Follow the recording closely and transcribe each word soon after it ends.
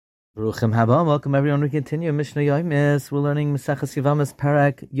Baruchim haba. Welcome everyone. We continue Mishna Yomis. We're learning Maseches Yevamos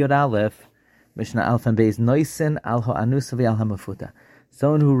Perek Yod Aleph. Mishna Alf and Beis Noisin Al Ha'anusa V'Al Ha'Mafuta.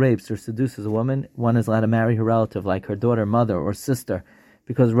 Someone who rapes or seduces a woman, one is allowed to marry her relative, like her daughter, mother, or sister,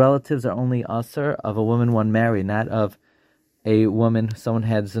 because relatives are only asur of a woman one married, not of a woman someone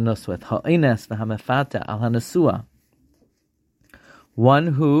had zinus with. Ha'ines v'Hamefata Al Ha'Nesua. One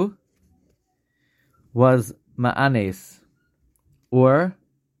who was ma'anes or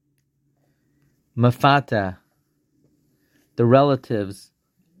mafata, the relatives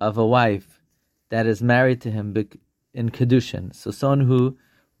of a wife that is married to him in kedushin. So someone who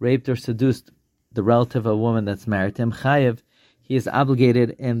raped or seduced the relative of a woman that's married to him, chayev, he is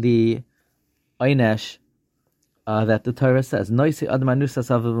obligated in the oynesh that the Torah says. Noisi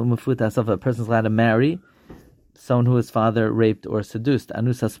admanusas of mufutas, of a person's allowed to marry someone who his father raped or seduced.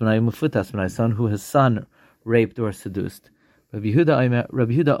 Anusas b'nai mufutas b'nai, someone who his son raped or seduced. Rabbi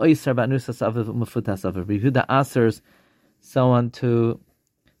Yehuda oiser ba'nusas of mufutas of. Rabbi Yehuda asers someone to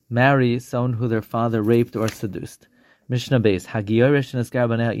marry someone who their father raped or seduced. Mishna Beis Hagiyorish nesgar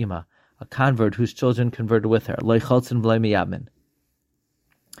b'nei ima, a convert whose children converted with her. Lo yicholtzin v'lo miyabmin.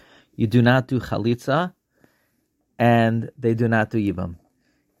 You do not do chalitza, and they do not do yibam.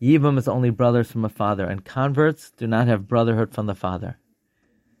 Yibam is only brothers from a father, and converts do not have brotherhood from the father.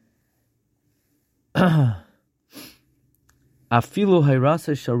 Afilu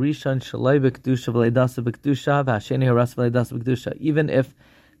hayrasa sharishan shalai b'kedusha v'leidasa b'kedusha v'hasheni hayrasa v'leidasa b'kedusha. Even if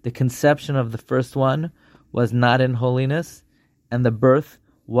the conception of the first one was not in holiness, and the birth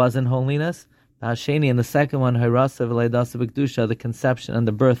was in holiness, v'hasheni, and the second one hayrasa v'leidasa b'kedusha, the conception and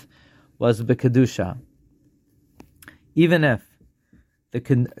the birth was b'kedusha. Even if the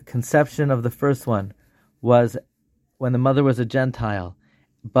conception of the first one was when the mother was a Gentile,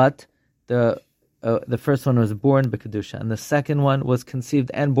 but the first one was born b'kedusha, and the second one was conceived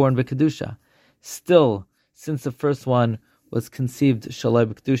and born b'kedusha. Still, since the first one was conceived shalai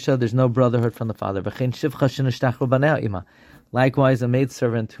b'kedusha, there's no brotherhood from the father. Likewise, a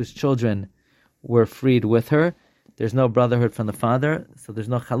maidservant whose children were freed with her, there's no brotherhood from the father, so there's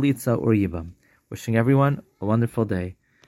no chalitza or yibam. Wishing everyone a wonderful day.